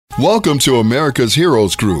Welcome to America's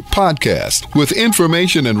Heroes Group podcast with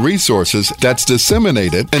information and resources that's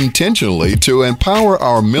disseminated intentionally to empower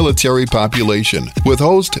our military population with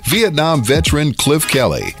host Vietnam veteran Cliff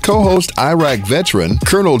Kelly, co-host Iraq veteran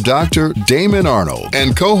Colonel Dr. Damon Arnold,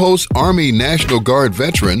 and co-host Army National Guard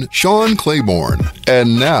veteran Sean Claiborne.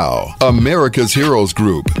 And now, America's Heroes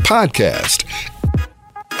Group podcast.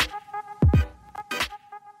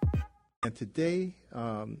 And today,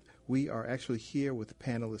 we are actually here with the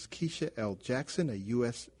panelist Keisha L. Jackson, a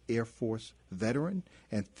U.S. Air Force veteran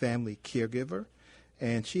and family caregiver.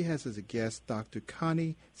 And she has as a guest Dr.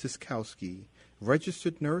 Connie Siskowski,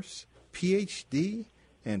 registered nurse, Ph.D.,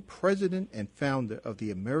 and president and founder of the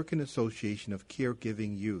American Association of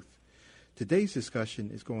Caregiving Youth. Today's discussion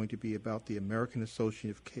is going to be about the American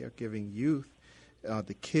Association of Caregiving Youth.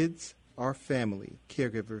 The kids are family,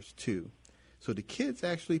 caregivers too. So the kids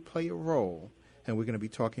actually play a role, and we're going to be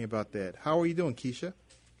talking about that. How are you doing, Keisha?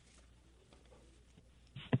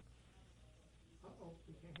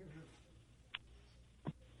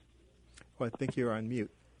 Well, I think you're on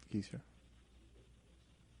mute, Keisha.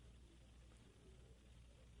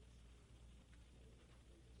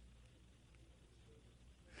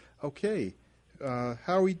 Okay. How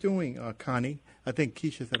are we doing, Connie? I think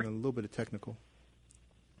Keisha's having a little bit of technical.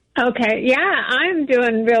 Okay, yeah, I'm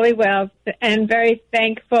doing really well and very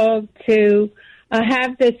thankful to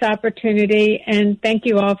have this opportunity, and thank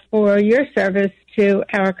you all for your service to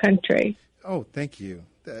our country. Oh, thank you.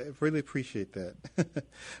 I really appreciate that.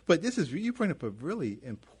 But you bring up a really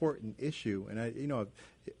important issue, and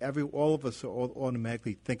all of us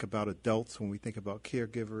automatically think about adults when we think about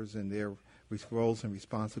caregivers and their roles and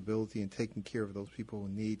responsibility in taking care of those people who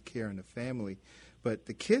need care in the family. But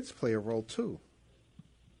the kids play a role too.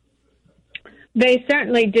 They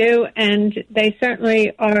certainly do, and they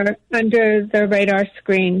certainly are under the radar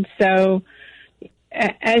screen. So,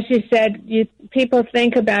 as you said, people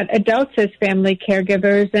think about adults as family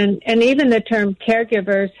caregivers, and even the term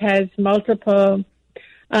caregivers has multiple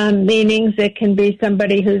meanings. It can be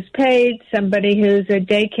somebody who's paid, somebody who's a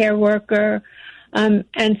daycare worker, and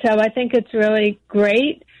so I think it's really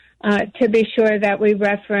great to be sure that we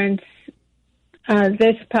reference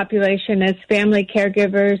this population as family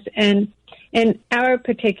caregivers, and in our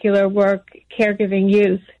particular work, caregiving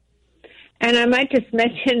youth. And I might just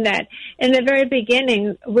mention that in the very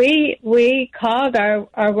beginning, we called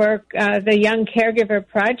our work the Young Caregiver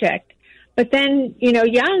Project. But then,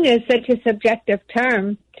 young is such a subjective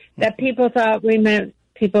term that people thought we meant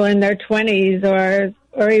people in their 20s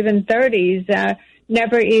or even 30s,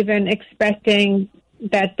 never even expecting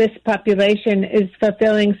that this population is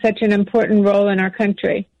fulfilling such an important role in our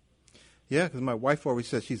country. Yeah, because my wife always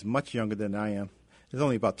says she's much younger than I am. There's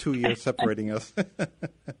only about 2 years separating us.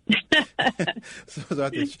 So I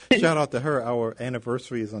have to shout out to her. Our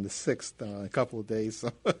anniversary is on the 6th, in a couple of days.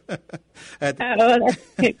 So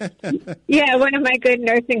yeah, one of my good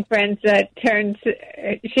nursing friends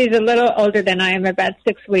she's a little older than I am, about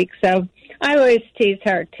 6 weeks. So I always tease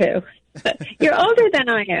her too. You're older than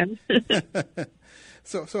I am.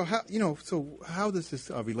 So how does this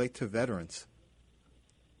relate to veterans?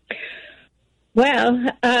 Well,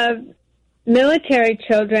 military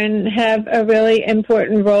children have a really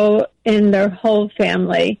important role in their whole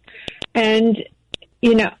family. And,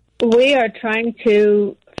 we are trying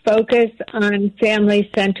to focus on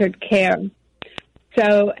family-centered care.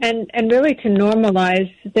 So, and really to normalize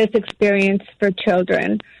this experience for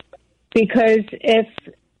children. Because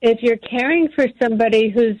if you're caring for somebody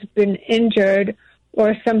who's been injured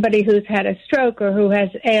or somebody who's had a stroke or who has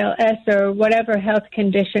ALS or whatever health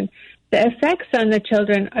condition, the effects on the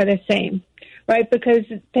children are the same, right? Because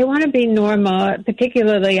they want to be normal,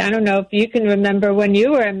 particularly, I don't know if you can remember when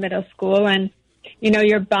you were in middle school and,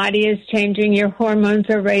 your body is changing, your hormones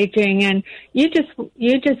are raging, and you just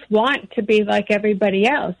want to be like everybody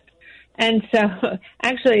else. And so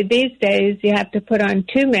actually these days you have to put on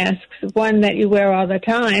two masks, one that you wear all the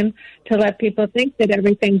time to let people think that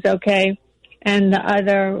everything's okay, and the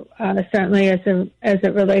other certainly as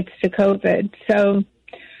it relates to COVID. So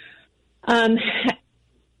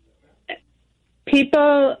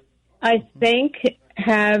people, I think,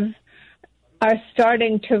 are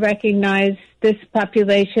starting to recognize this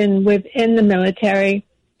population within the military.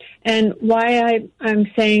 And why I'm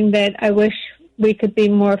saying that I wish we could be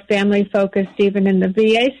more family-focused even in the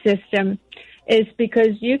VA system is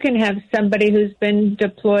because you can have somebody who's been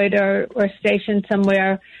deployed or stationed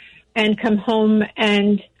somewhere and come home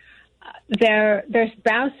and their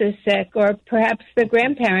spouse is sick, or perhaps the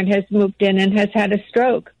grandparent has moved in and has had a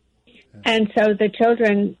stroke. And so the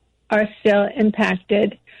children are still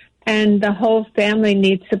impacted, and the whole family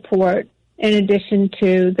needs support in addition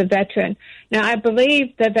to the veteran. Now, I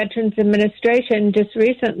believe the Veterans Administration just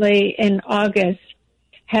recently in August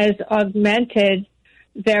has augmented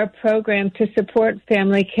their program to support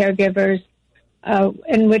family caregivers,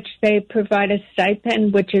 in which they provide a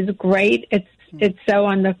stipend, which is great. It's so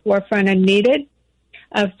on the forefront and needed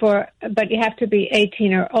but you have to be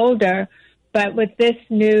 18 or older. But with this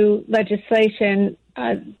new legislation,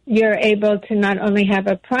 you're able to not only have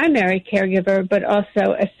a primary caregiver, but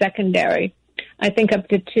also a secondary. I think up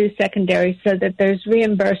to 2 secondaries, so that there's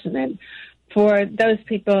reimbursement for those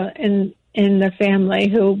people in the family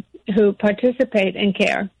who participate in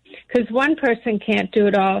care. Because one person can't do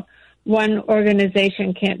it all. One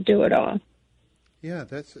organization can't do it all. Yeah,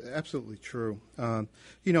 that's absolutely true. And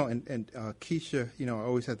Keisha, I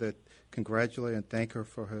always had to congratulate and thank her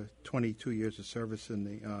for her 22 years of service in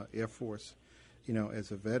the Air Force,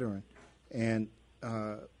 as a veteran. And,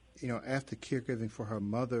 after caregiving for her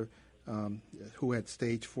mother, who had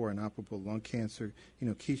stage 4 inoperable lung cancer,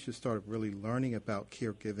 Keisha started really learning about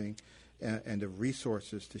caregiving and the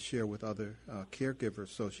resources to share with other caregivers.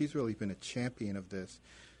 So she's really been a champion of this.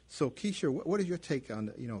 So, Keisha, what is your take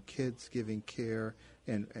on, kids giving care,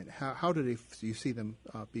 and how do you see them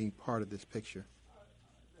being part of this picture?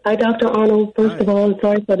 Hi, Dr. Arnold. First of all,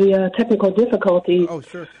 sorry for the technical difficulties. Oh,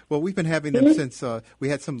 sure. Well, we've been having them since we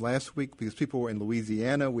had some last week because people were in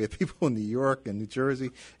Louisiana. We had people in New York and New Jersey.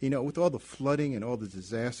 With all the flooding and all the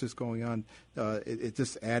disasters going on, it's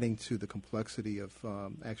just adding to the complexity of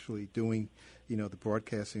actually doing, the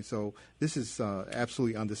broadcasting. So this is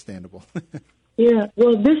absolutely understandable. Yeah,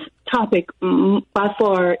 well, this topic by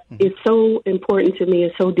far is so important to me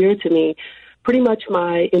and so dear to me. Pretty much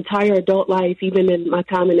my entire adult life, even in my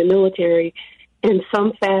time in the military, in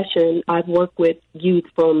some fashion, I've worked with youth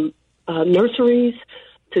from nurseries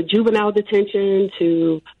to juvenile detention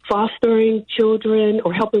to fostering children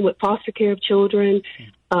or helping with foster care of children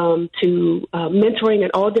to mentoring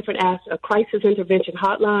at all different aspects, a crisis intervention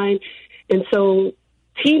hotline. And so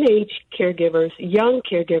teenage caregivers, young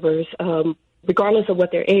caregivers, regardless of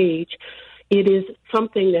what their age, it is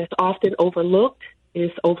something that's often overlooked,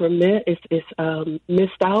 is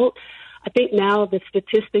missed out. I think now the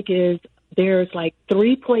statistic is there's like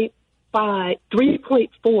 3.4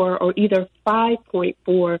 or either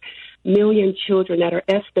 5.4 million children that are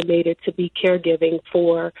estimated to be caregiving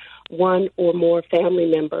for one or more family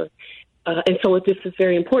member. And so this is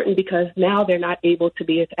very important because now they're not able to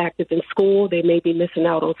be as active in school. They may be missing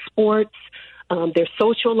out on sports, their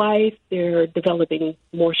social life. They're developing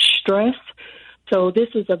more stress. So this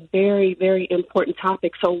is a very, very important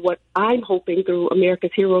topic. So what I'm hoping through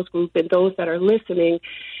America's Heroes Group and those that are listening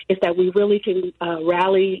is that we really can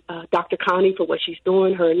rally Dr. Connie for what she's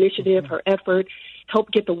doing, her initiative, her effort,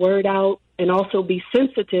 help get the word out, and also be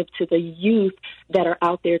sensitive to the youth that are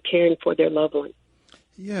out there caring for their loved ones.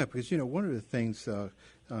 Yeah, because, one of the things,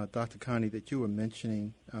 Dr. Connie, that you were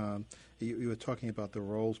mentioning, you were talking about the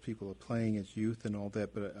roles people are playing as youth and all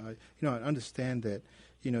that, but, I understand that,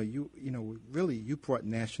 you brought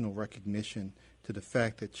national recognition to the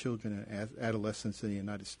fact that children and adolescents in the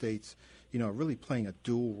United States, are really playing a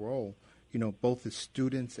dual role, both as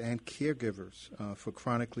students and caregivers for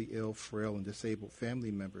chronically ill, frail, and disabled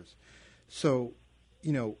family members. So,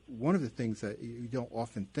 one of the things that you don't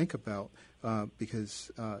often think about,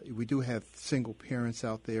 because we do have single parents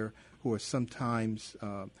out there who are sometimes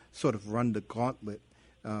sort of run the gauntlet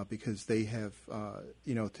because they have,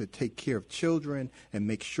 to take care of children and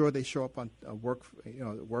make sure they show up on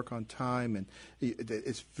work on time, and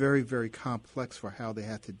it's very, very complex for how they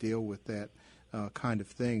have to deal with that kind of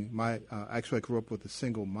thing. Actually, I grew up with a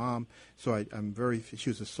single mom, so she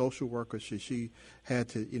was a social worker, so she had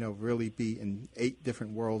to, really be in 8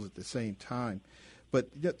 different worlds at the same time. But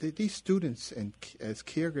these students and as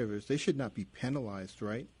caregivers, they should not be penalized,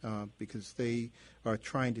 right? Because they are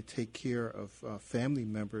trying to take care of family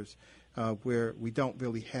members where we don't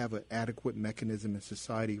really have an adequate mechanism in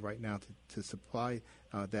society right now to supply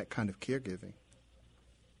that kind of caregiving.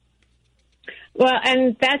 Well,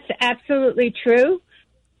 and that's absolutely true.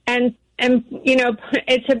 And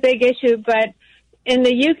it's a big issue, but in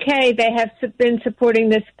the UK, they have been supporting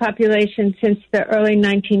this population since the early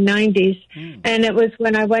 1990s. And it was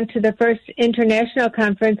when I went to the first international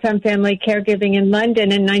conference on family caregiving in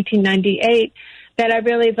London in 1998 that I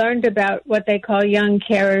really learned about what they call young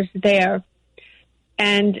carers there.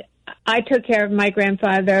 And I took care of my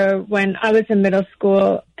grandfather when I was in middle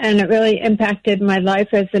school, and it really impacted my life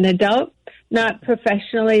as an adult, not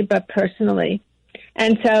professionally, but personally.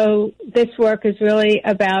 And so this work is really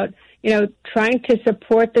about trying to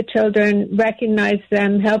support the children, recognize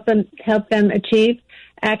them, help them achieve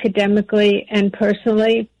academically and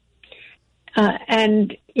personally.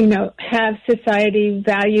 and, have society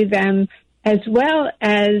value them, as well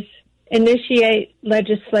as initiate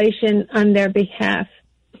legislation on their behalf.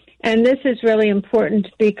 And this is really important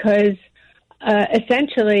because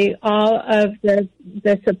essentially all of the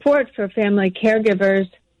support for family caregivers,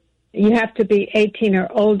 you have to be 18 or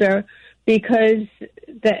older, because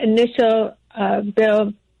the initial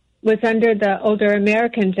bill was under the Older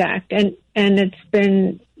Americans Act, and it's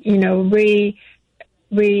been,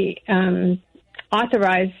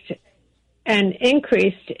 authorized and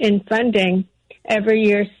increased in funding every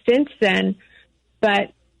year since then.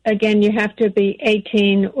 But again, you have to be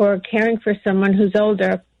 18 or caring for someone who's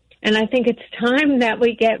older. And I think it's time that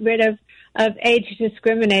we get rid of age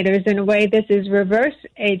discriminators. In a way, this is reverse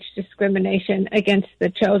age discrimination against the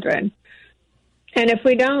children. And if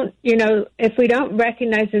we don't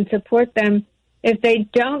recognize and support them, if they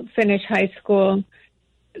don't finish high school,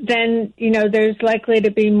 then, there's likely to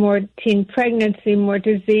be more teen pregnancy, more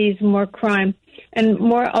disease, more crime, and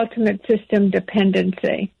more ultimate system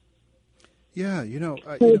dependency. Yeah,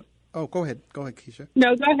 oh, go ahead. Go ahead, Keisha.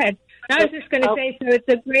 No, go ahead. I was just going to say, so it's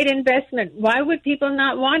a great investment. Why would people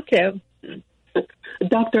not want to?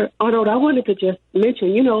 Dr. Arnold, I wanted to just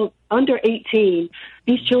mention, under 18,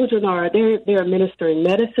 these children they're administering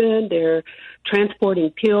medicine, they're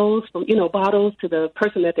transporting pills from, bottles to the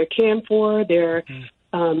person that they're caring for, they're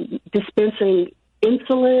dispensing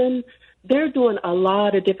insulin. They're doing a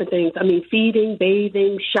lot of different things. I mean, feeding,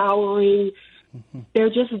 bathing, showering. They're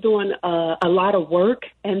just doing a lot of work.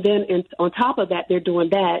 And then on top of that, they're doing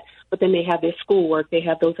that. But then they have their schoolwork. They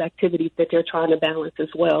have those activities that they're trying to balance as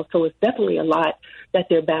well. So it's definitely a lot that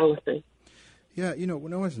they're balancing. Yeah,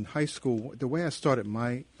 when I was in high school, the way I started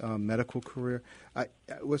my medical career, I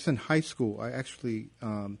was in high school. I actually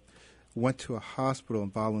went to a hospital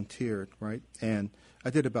and volunteered, right? And I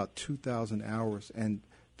did about 2,000 hours. And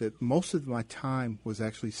most of my time was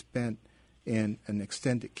actually spent in an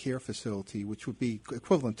extended care facility, which would be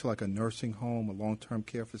equivalent to like a nursing home, a long-term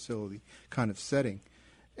care facility kind of setting.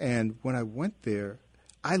 And when I went there,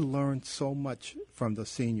 I learned so much from the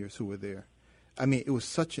seniors who were there. I mean, it was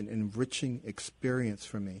such an enriching experience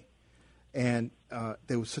for me. And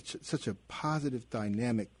there was such a positive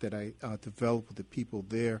dynamic that I developed with the people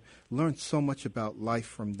there, learned so much about life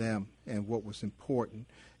from them and what was important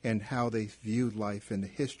and how they viewed life and the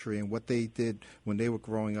history and what they did when they were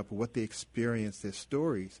growing up and what they experienced, their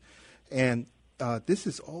stories. And this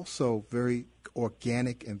is also very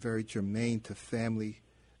organic and very germane to family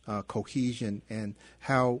cohesion and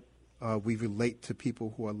how we relate to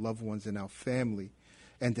people who are loved ones in our family,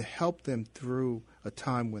 and to help them through a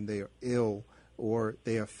time when they are ill or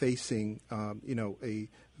they are facing, a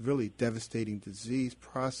really devastating disease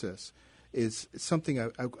process is something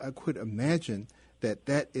I could imagine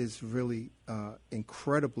that is really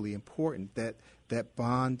incredibly important. That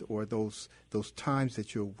bond or those times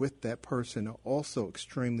that you're with that person are also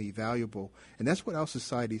extremely valuable, and that's what our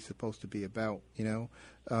society is supposed to be about,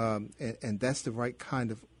 and that's the right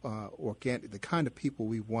kind of organic, the kind of people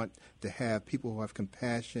we want to have, people who have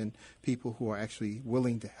compassion, people who are actually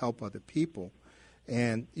willing to help other people.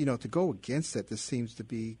 And, to go against that, this seems to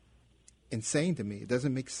be insane to me. It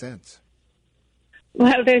doesn't make sense.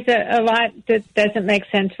 Well, there's a lot that doesn't make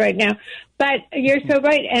sense right now. But you're so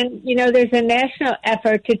right. And, there's a national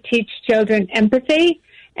effort to teach children empathy.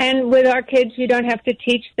 And with our kids, you don't have to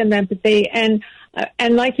teach them empathy. And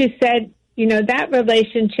like you said, that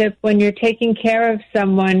relationship when you're taking care of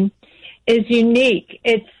someone is unique.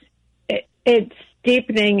 It's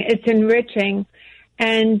deepening. It's enriching.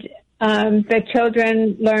 And the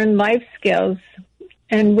children learn life skills.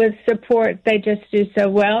 And with support, they just do so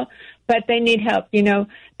well. But they need help. If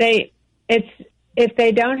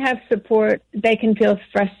they don't have support, they can feel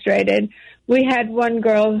frustrated. We had one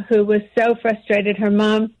girl who was so frustrated. Her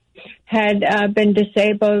mom had been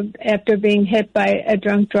disabled after being hit by a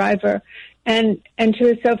drunk driver, and she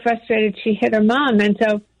was so frustrated she hit her mom. And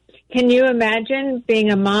so, can you imagine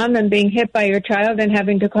being a mom and being hit by your child and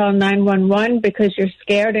having to call 911 because you're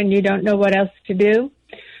scared and you don't know what else to do?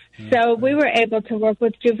 So we were able to work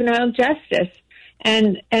with juvenile justice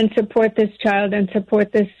and support this child and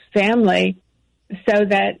support this family so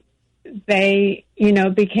that they,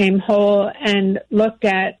 became whole and looked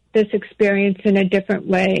at this experience in a different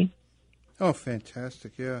way. Oh,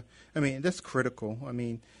 fantastic. Yeah. I mean, that's critical. I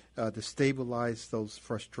mean, to stabilize those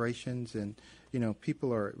frustrations and,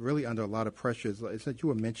 people are really under a lot of pressures. As you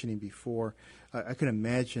were mentioning before, I can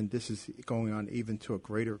imagine this is going on even to a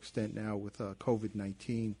greater extent now with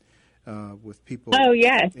COVID-19, with people. Oh,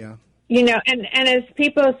 yes. Yeah. And as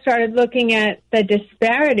people started looking at the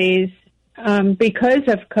disparities because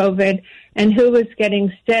of COVID and who was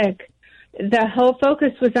getting sick, the whole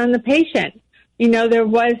focus was on the patient. You know, there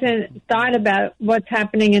wasn't thought about what's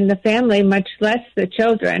happening in the family, much less the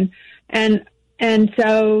children. And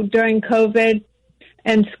so during COVID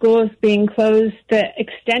and schools being closed, the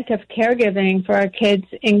extent of caregiving for our kids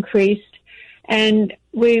increased. And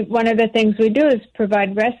one of the things we do is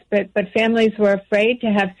provide respite, but families were afraid to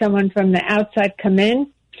have someone from the outside come in.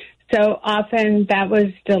 So often that was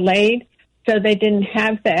delayed. So they didn't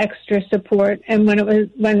have the extra support. And when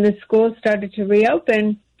the schools started to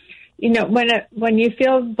reopen, you know, when you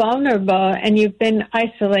feel vulnerable and you've been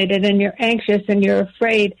isolated and you're anxious and you're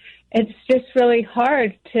afraid, it's just really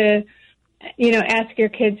hard to, you know, ask your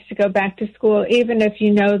kids to go back to school, even if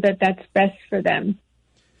you know that that's best for them.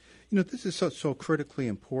 You know, this is so critically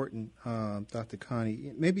important, Dr.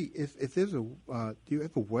 Connie. Maybe if there's do you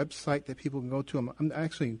have a website that people can go to? I'm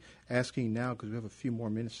actually asking now because we have a few more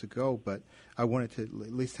minutes to go, but I wanted to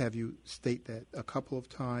at least have you state that a couple of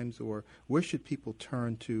times, or where should people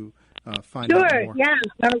turn to find out more? Sure, yeah.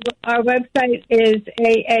 Our website is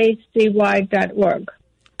aacy.org.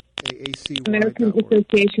 AACY.org. American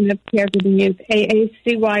Association of Caregiving Youth,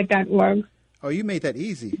 aacy.org. Oh, you made that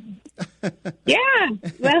easy. Yeah.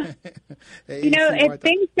 Well, you know,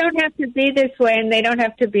 things don't have to be this way, and they don't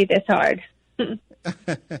have to be this hard.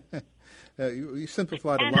 You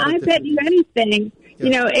simplified a and lot of I bet you anything. Yes. You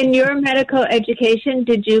know, in your medical education,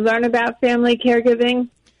 did you learn about family caregiving?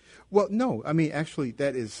 Well, no. I mean, actually,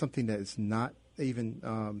 that is something that is not even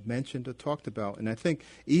mentioned or talked about. And I think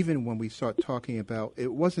even when we start talking about,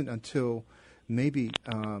 it wasn't until maybe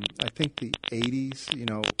I think the 80s, you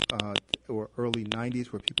know, or early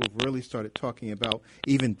 90s where people really started talking about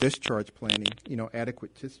even discharge planning, you know,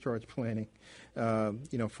 adequate discharge planning,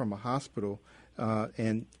 you know, from a hospital.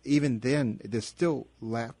 And even then, there's still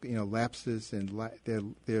lapses and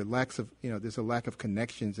there lacks of, you know, there's a lack of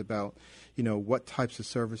connections about, you know, what types of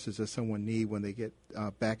services does someone need when they get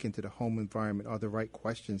back into the home environment? Are the right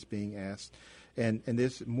questions being asked? And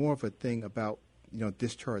there's more of a thing about, you know,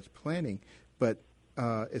 discharge planning. But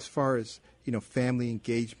as far as, you know, family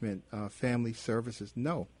engagement, family services,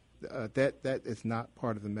 no, that is not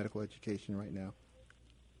part of the medical education right now.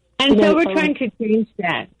 And so we're trying to change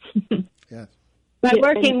that. Yes. By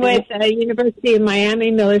working with University of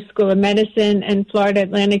Miami, Miller School of Medicine, and Florida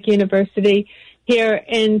Atlantic University here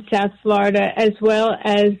in South Florida, as well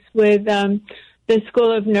as with the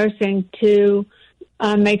School of Nursing to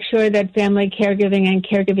make sure that family caregiving and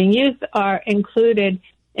caregiving youth are included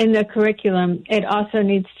in the curriculum. It also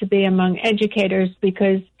needs to be among educators,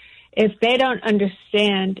 because if they don't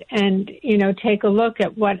understand and, you know, take a look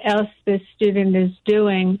at what else this student is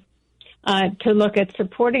doing to look at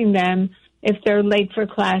supporting them if they're late for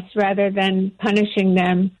class rather than punishing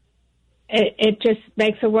them, it just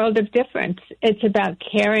makes a world of difference. It's about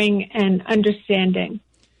caring and understanding.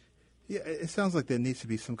 Yeah, it sounds like there needs to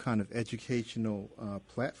be some kind of educational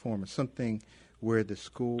platform or something where the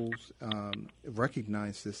schools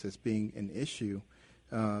recognize this as being an issue,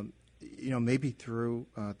 you know, maybe through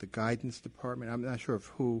the guidance department. I'm not sure of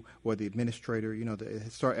who, or the administrator, you know,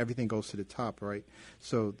 everything goes to the top, right?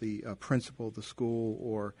 So the principal of the school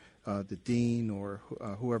or the dean or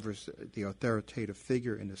whoever's the authoritative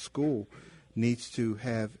figure in the school needs to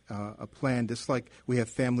have a plan, just like we have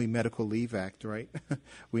Family Medical Leave Act, right?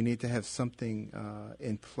 We need to have something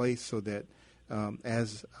in place so that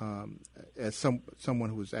as someone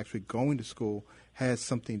who is actually going to school has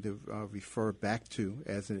something to refer back to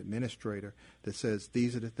as an administrator that says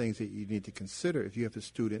these are the things that you need to consider if you have a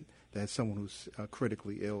student that has someone who's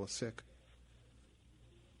critically ill or sick.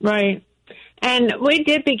 Right. And we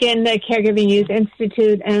did begin the Caregiving Youth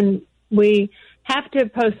Institute, and we have to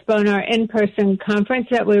postpone our in-person conference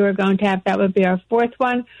that we were going to have. That would be our fourth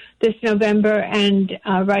one this November, and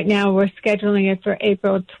right now we're scheduling it for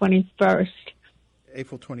April 21st.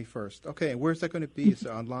 April 21st. Okay, and where's that going to be? Is it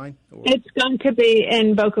online? Or? It's going to be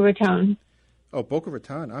in Boca Raton. Oh, Boca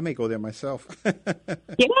Raton. I may go there myself.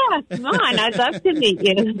 Yeah, come on. I'd love to meet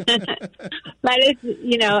you. But it's,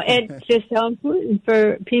 you know, it's just so important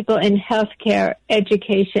for people in healthcare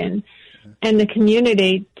education and the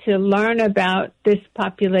community to learn about this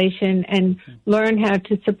population and learn how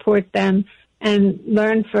to support them and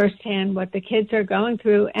learn firsthand what the kids are going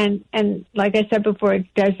through. And like I said before, it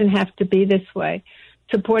doesn't have to be this way.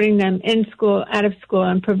 Supporting them in school, out of school,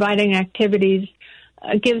 and providing activities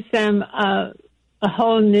gives them a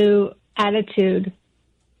whole new attitude.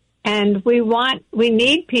 And we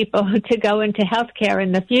need people to go into healthcare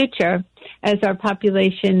in the future as our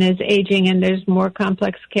population is aging and there's more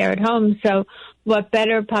complex care at home. So what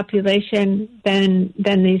better population than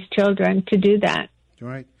these children to do that?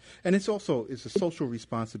 Right. And it's a social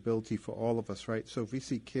responsibility for all of us, right? So if we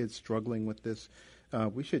see kids struggling with this,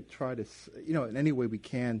 we should try to, in any way we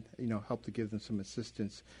can, help to give them some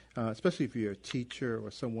assistance, especially if you're a teacher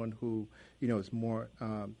or someone who, is more,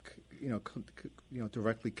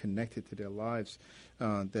 directly connected to their lives,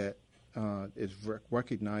 that is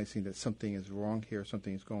recognizing that something is wrong here,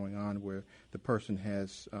 something is going on where the person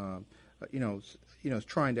has, is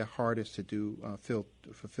trying their hardest to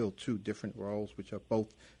fulfill two different roles, which are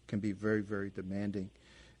both can be very, very demanding.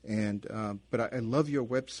 And but I love your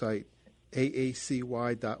website,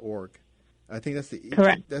 aacy.org. I think that's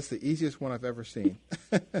the easiest one I've ever seen.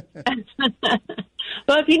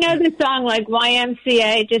 Well, if you know the song like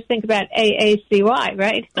YMCA, just think about AACY,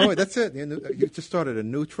 right? Oh, that's it. You just started a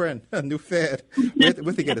new trend, a new fad. We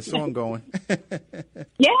have to get a song going.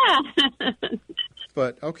 Yeah.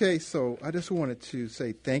 But, okay, so I just wanted to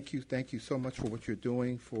say thank you so much for what you're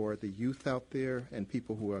doing for the youth out there and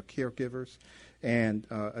people who are caregivers. And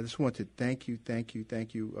I just want to thank you,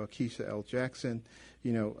 Keisha L. Jackson.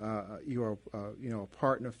 You are, a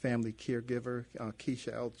partner, family caregiver,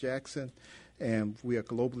 Keisha L. Jackson, and we are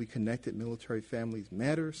globally connected. Military Families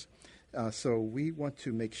Matters. So we want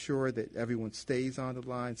to make sure that everyone stays on the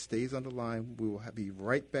line. We will be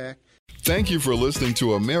right back. Thank you for listening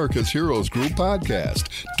to America's Heroes Group podcast.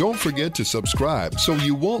 Don't forget to subscribe so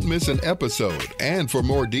you won't miss an episode. And for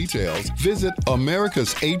more details, visit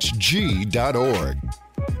americashg.org.